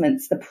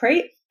pre-assessments, the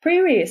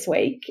previous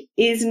week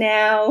is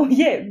now,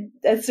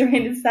 as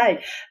Serena's saying,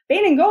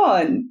 been and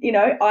gone.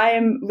 I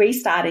am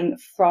restarting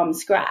from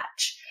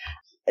scratch.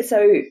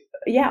 So,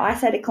 I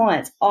say to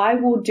clients, I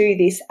will do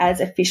this as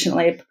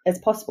efficiently as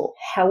possible.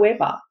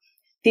 However,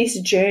 this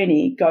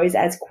journey goes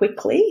as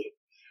quickly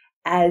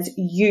as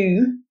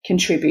you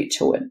contribute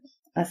to it.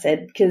 I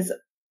said, because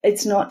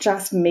it's not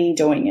just me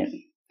doing it.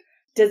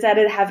 Does that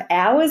have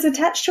hours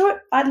attached to it?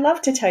 I'd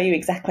love to tell you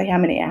exactly how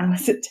many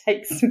hours it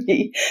takes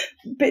me,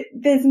 but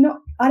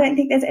I don't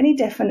think there's any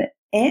definite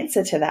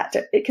answer to that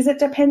because it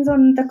depends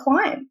on the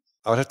client.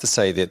 I would have to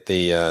say that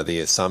the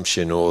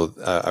assumption or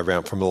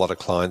around from a lot of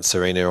clients,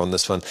 Serena, on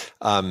this one,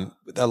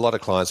 a lot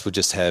of clients would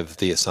just have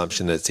the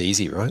assumption that it's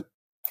easy, right?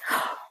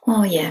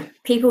 Oh, yeah.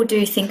 People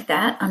do think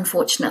that,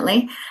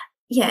 unfortunately.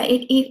 Yeah,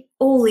 it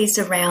all is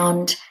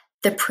around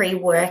the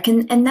pre-work,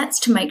 and that's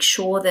to make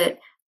sure that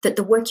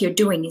the work you're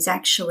doing is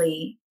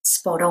actually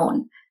spot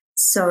on.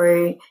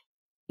 So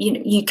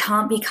you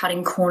can't be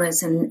cutting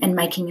corners and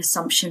making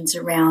assumptions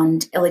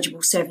around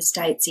eligible service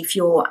dates if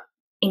you're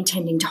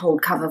intending to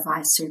hold cover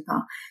via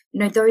super.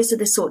 Those are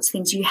the sorts of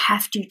things you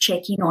have to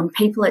check in on.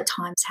 People at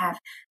times have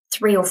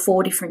 3 or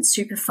 4 different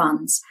super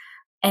funds,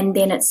 and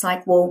then it's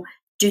like, well,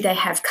 do they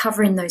have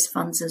cover in those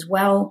funds as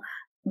well?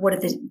 What are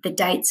the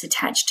dates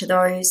attached to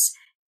those?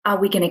 Are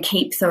we going to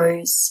keep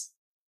those?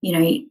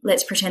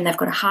 Let's pretend they've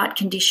got a heart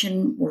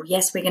condition. Well,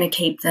 yes, we're going to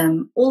keep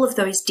them. All of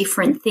those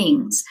different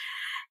things,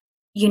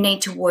 you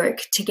need to work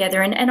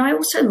together. And I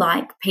also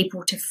like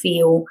people to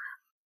feel,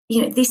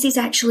 this is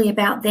actually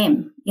about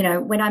them.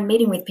 When I'm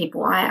meeting with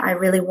people, I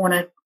really want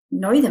to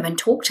know them and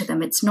talk to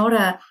them. It's not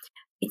a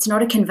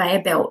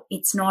conveyor belt.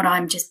 It's not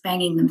I'm just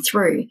banging them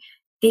through.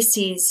 This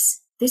is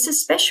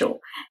special.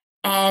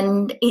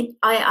 And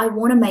I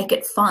want to make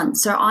it fun.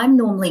 So I'm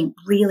normally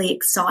really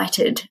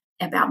excited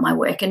about my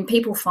work, and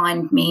people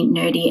find me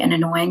nerdy and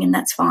annoying, and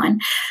that's fine.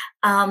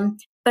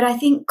 But I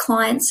think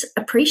clients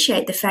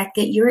appreciate the fact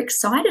that you're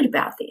excited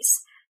about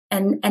this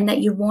and that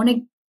you want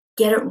to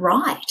get it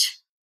right.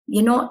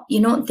 You're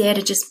not there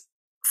to just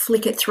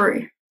flick it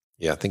through.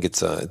 Yeah, I think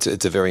it's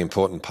a very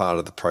important part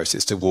of the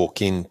process to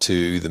walk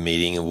into the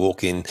meeting and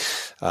walk in,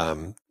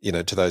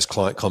 to those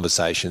client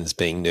conversations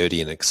being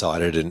nerdy and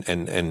excited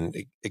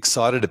and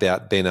excited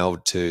about being able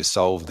to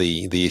solve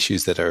the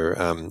issues that are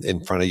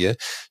in front of you.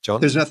 John?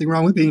 There's nothing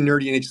wrong with being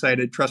nerdy and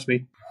excited. Trust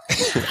me.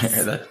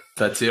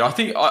 That's it.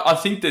 I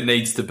think there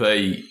needs to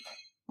be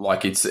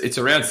it's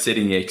around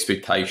setting the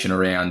expectation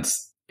around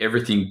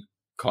everything.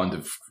 Kind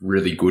of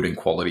really good and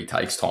quality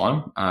takes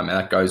time. And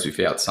that goes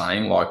without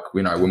saying,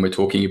 when we're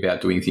talking about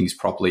doing things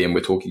properly and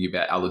we're talking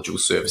about eligible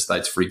service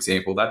dates, for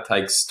example, that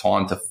takes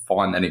time to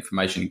find that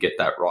information and get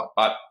that right.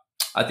 But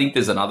I think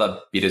there's another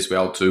bit as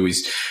well too,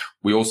 is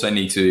we also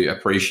need to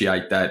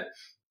appreciate that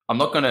I'm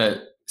not going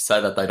to say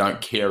that they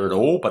don't care at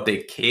all, but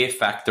their care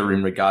factor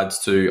in regards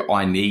to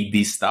I need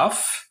this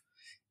stuff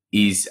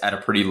is at a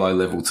pretty low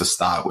level to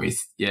start with.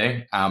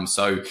 Yeah.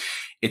 So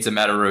it's a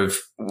matter of,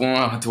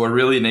 do I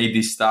really need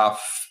this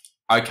stuff?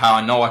 Okay,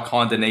 I know I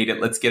kind of need it.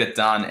 Let's get it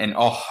done. And,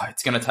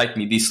 it's going to take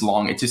me this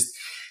long. It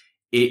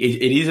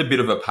is a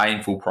bit of a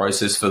painful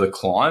process for the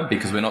client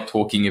because we're not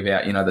talking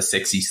about, the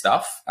sexy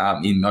stuff.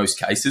 In most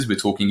cases, we're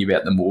talking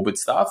about the morbid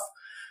stuff.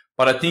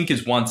 But I think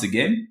is once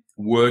again,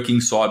 working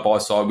side by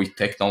side with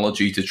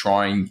technology to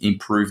try and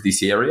improve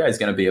this area is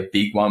going to be a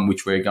big one,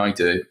 which we're going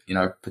to,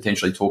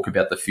 potentially talk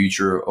about the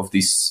future of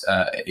this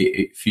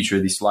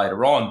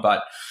later on.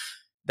 But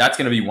that's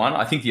going to be one.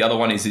 I think the other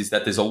one is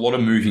that there's a lot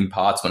of moving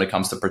parts when it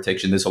comes to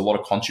protection. There's a lot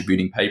of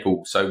contributing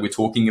people. So we're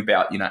talking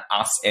about,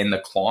 us and the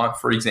client,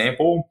 for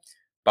example,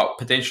 but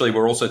potentially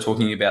we're also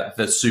talking about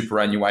the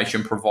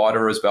superannuation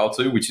provider as well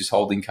too, which is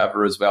holding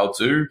cover as well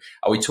too.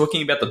 Are we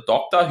talking about the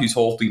doctor who's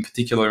holding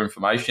particular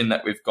information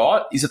that we've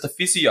got? Is it the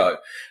physio?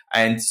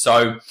 And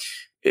so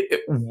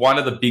one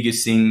of the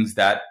biggest things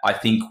that I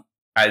think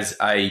as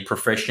a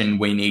profession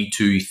we need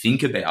to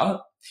think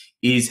about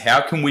is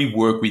how can we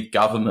work with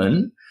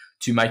government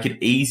to make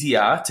it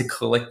easier to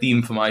collect the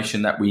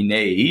information that we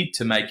need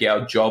to make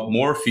our job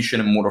more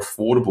efficient and more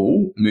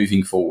affordable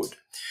moving forward.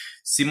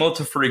 Similar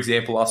to, for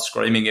example, us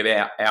screaming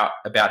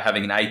about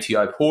having an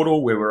ATO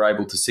portal where we're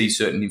able to see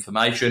certain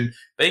information,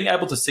 being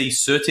able to see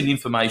certain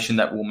information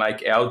that will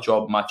make our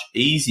job much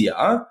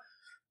easier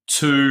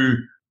to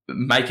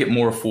make it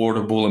more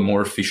affordable and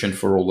more efficient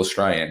for all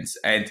Australians.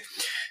 And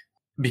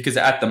because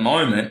at the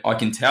moment, I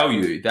can tell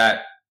you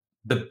that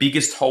the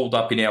biggest hold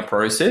up in our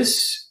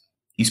process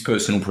is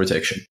personal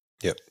protection.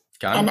 Yep.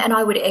 Okay. And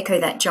I would echo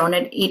that, John.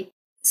 I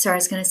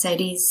was going to say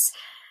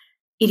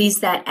it is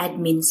that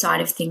admin side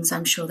of things.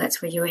 I'm sure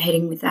that's where you were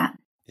heading with that.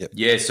 Yep.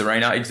 Yeah,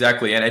 Serena,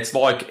 exactly. And it's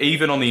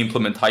even on the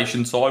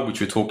implementation side, which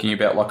we're talking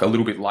about a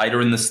little bit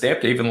later in the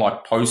step, even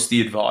post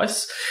the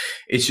advice,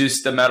 it's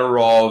just a matter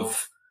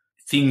of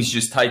things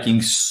just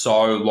taking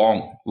so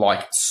long,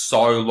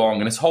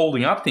 and it's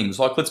holding up things.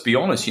 Like, let's be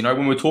honest,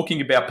 when we're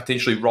talking about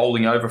potentially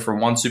rolling over from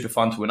one super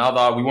fund to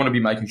another, we want to be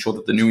making sure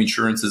that the new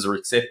insurances are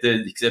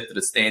accepted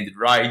at standard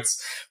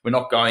rates. We're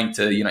not going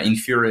to,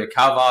 inferior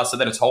cover. So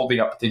then it's holding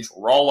up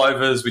potential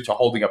rollovers, which are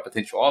holding up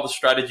potential other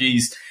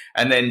strategies.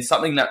 And then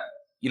something that,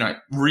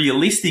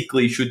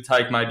 realistically should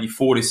take maybe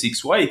 4 to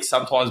 6 weeks,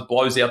 sometimes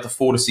blows out to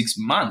 4 to 6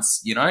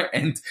 months,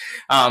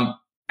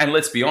 and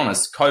let's be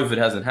honest, COVID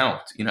hasn't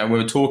helped. We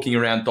were talking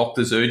around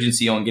doctors'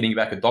 urgency on getting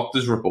back a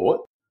doctor's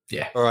report.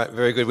 Yeah. All right.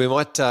 Very good. We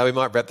might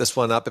wrap this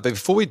one up. But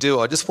before we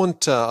do, I just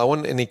want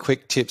any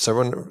quick tips. I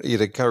want you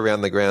to go around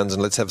the grounds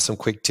and let's have some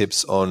quick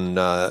tips on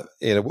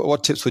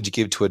what tips would you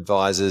give to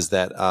advisors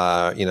that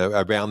are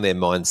around their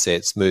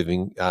mindsets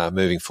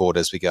moving forward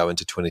as we go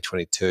into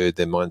 2022,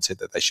 their mindset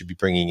that they should be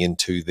bringing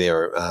into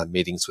their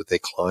meetings with their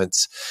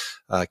clients.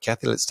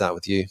 Cathy, let's start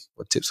with you.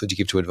 What tips would you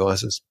give to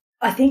advisors?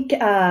 I think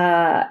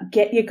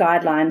get your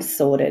guidelines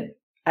sorted.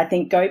 I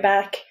think go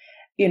back,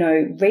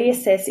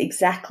 reassess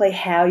exactly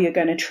how you're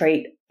going to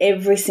treat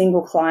every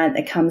single client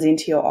that comes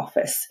into your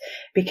office.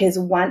 Because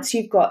once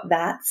you've got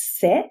that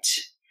set,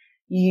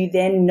 you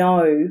then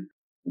know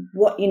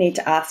what you need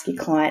to ask your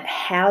client,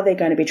 how they're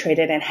going to be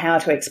treated and how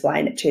to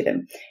explain it to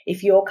them.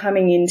 If you're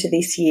coming into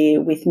this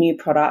year with new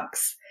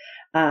products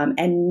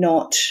and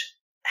not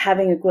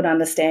having a good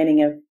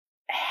understanding of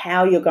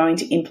how you're going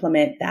to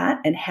implement that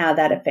and how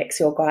that affects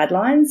your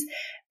guidelines,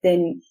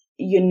 then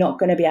you're not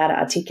going to be able to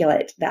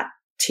articulate that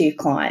to your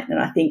client. And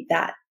I think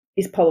that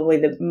is probably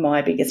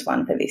my biggest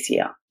one for this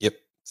year. Yep.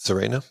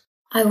 Serena?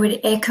 I would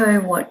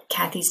echo what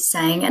Cathy's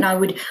saying, and I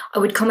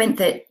would comment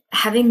that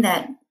having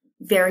that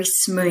very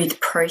smooth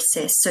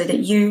process so that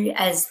you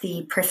as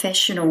the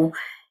professional,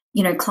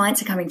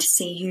 clients are coming to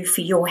see you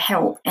for your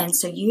help, and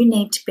so you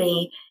need to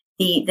be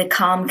the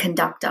calm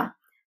conductor.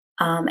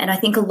 And I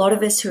think a lot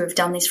of us who have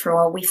done this for a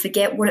while, we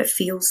forget what it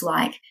feels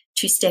like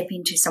to step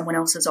into someone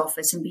else's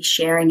office and be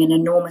sharing an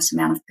enormous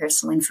amount of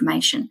personal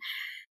information.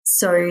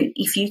 So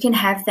if you can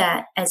have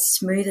that as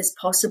smooth as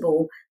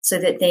possible so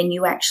that then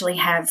you actually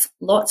have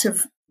lots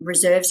of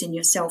reserves in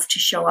yourself to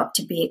show up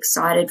to be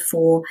excited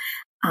for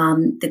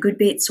the good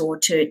bits or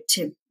to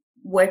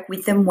work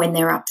with them when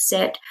they're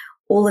upset,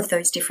 all of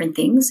those different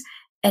things,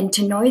 and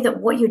to know that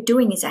what you're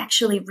doing is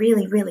actually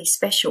really, really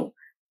special.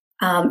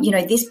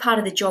 This part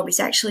of the job is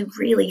actually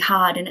really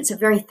hard and it's a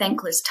very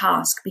thankless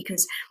task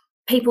because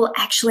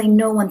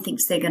no one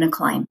thinks they're going to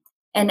claim.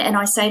 And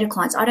I say to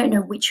clients, I don't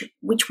know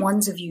which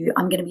ones of you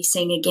I'm going to be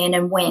seeing again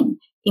and when,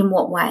 in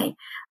what way.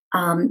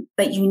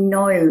 But you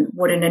know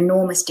what an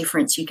enormous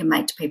difference you can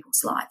make to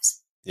people's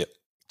lives. Yep.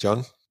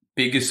 John?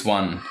 Biggest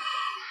one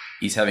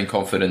is having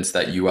confidence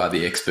that you are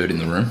the expert in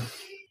the room.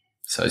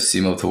 So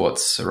similar to what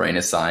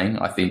Serena's saying,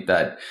 I think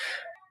that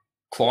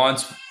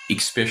clients,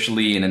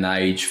 especially in an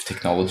age of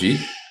technology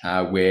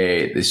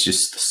where there's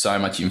just so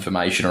much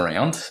information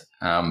around,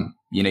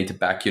 you need to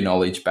back your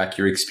knowledge, back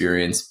your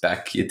experience,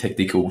 back your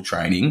technical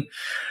training,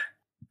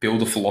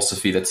 build a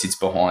philosophy that sits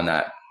behind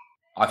that.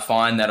 I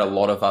find that a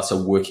lot of us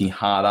are working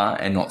harder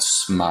and not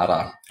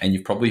smarter. And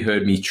you've probably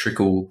heard me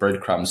trickle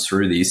breadcrumbs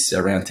through this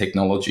around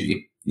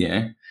technology.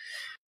 Yeah.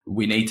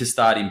 We need to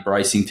start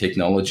embracing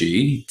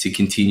technology to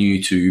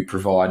continue to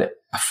provide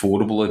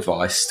affordable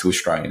advice to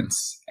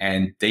Australians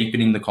and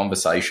deepening the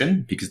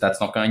conversation, because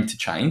that's not going to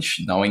change,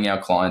 knowing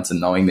our clients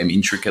and knowing them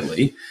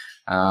intricately.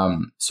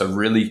 So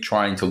really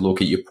trying to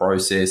look at your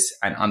process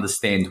and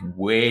understand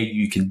where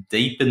you can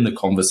deepen the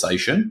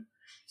conversation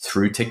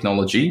through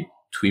technology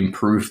to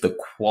improve the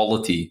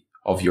quality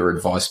of your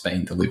advice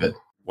being delivered.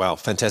 Wow,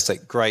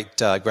 fantastic. Great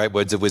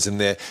words of wisdom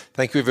there.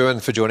 Thank you, everyone,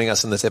 for joining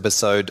us in this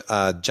episode.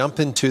 Jump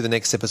into the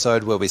next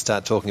episode where we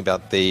start talking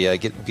about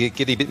get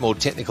a bit more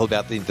technical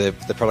about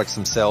the products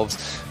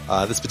themselves.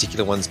 This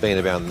particular one's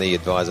been around the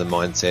advisor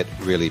mindset.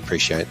 Really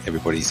appreciate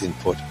everybody's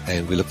input,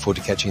 and we look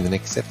forward to catching you in the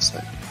next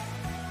episode.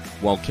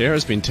 While care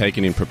has been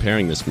taken in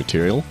preparing this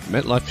material,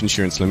 MetLife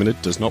Insurance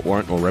Limited does not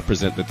warrant or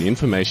represent that the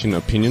information,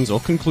 opinions or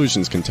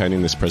conclusions contained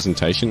in this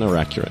presentation are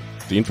accurate.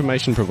 The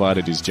information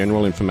provided is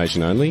general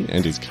information only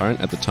and is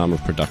current at the time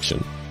of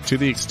production. To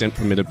the extent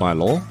permitted by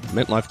law,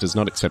 MetLife does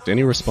not accept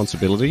any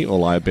responsibility or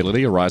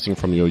liability arising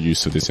from your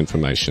use of this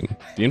information.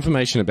 The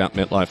information about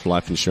MetLife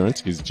Life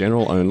Insurance is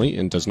general only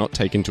and does not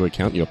take into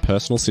account your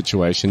personal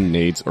situation,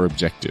 needs, or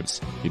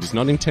objectives. It is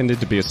not intended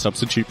to be a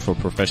substitute for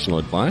professional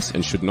advice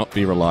and should not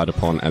be relied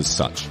upon as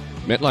such.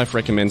 MetLife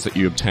recommends that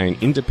you obtain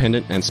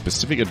independent and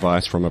specific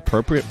advice from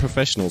appropriate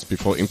professionals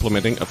before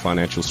implementing a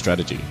financial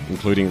strategy,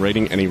 including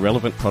reading any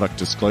relevant product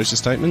disclosure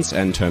statements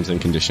and terms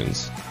and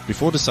conditions.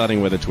 Before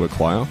deciding whether to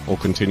acquire or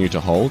continue to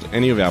hold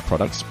any of our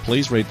products,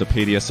 please read the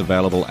PDS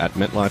available at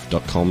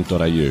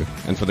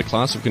metlife.com.au. And for the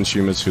class of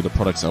consumers who the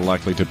products are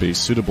likely to be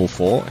suitable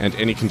for and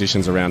any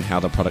conditions around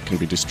how the product can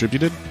be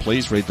distributed,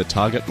 please read the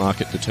target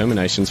market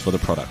determinations for the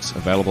products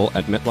available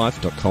at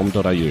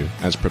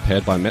metlife.com.au as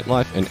prepared by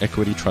MetLife and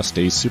Equity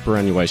Trustees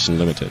Superannuation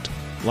Limited.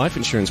 Life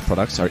insurance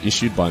products are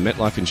issued by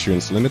MetLife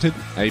Insurance Limited,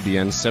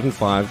 ABN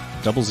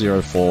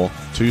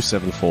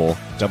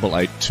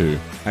 750042748882,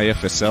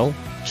 AFSL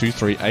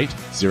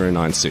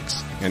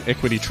 238096, and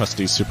Equity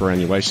Trustee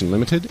Superannuation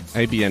Limited,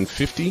 ABN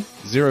 50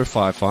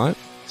 055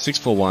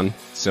 641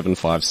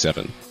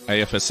 757,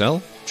 AFSL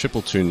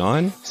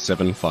 2229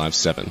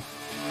 757.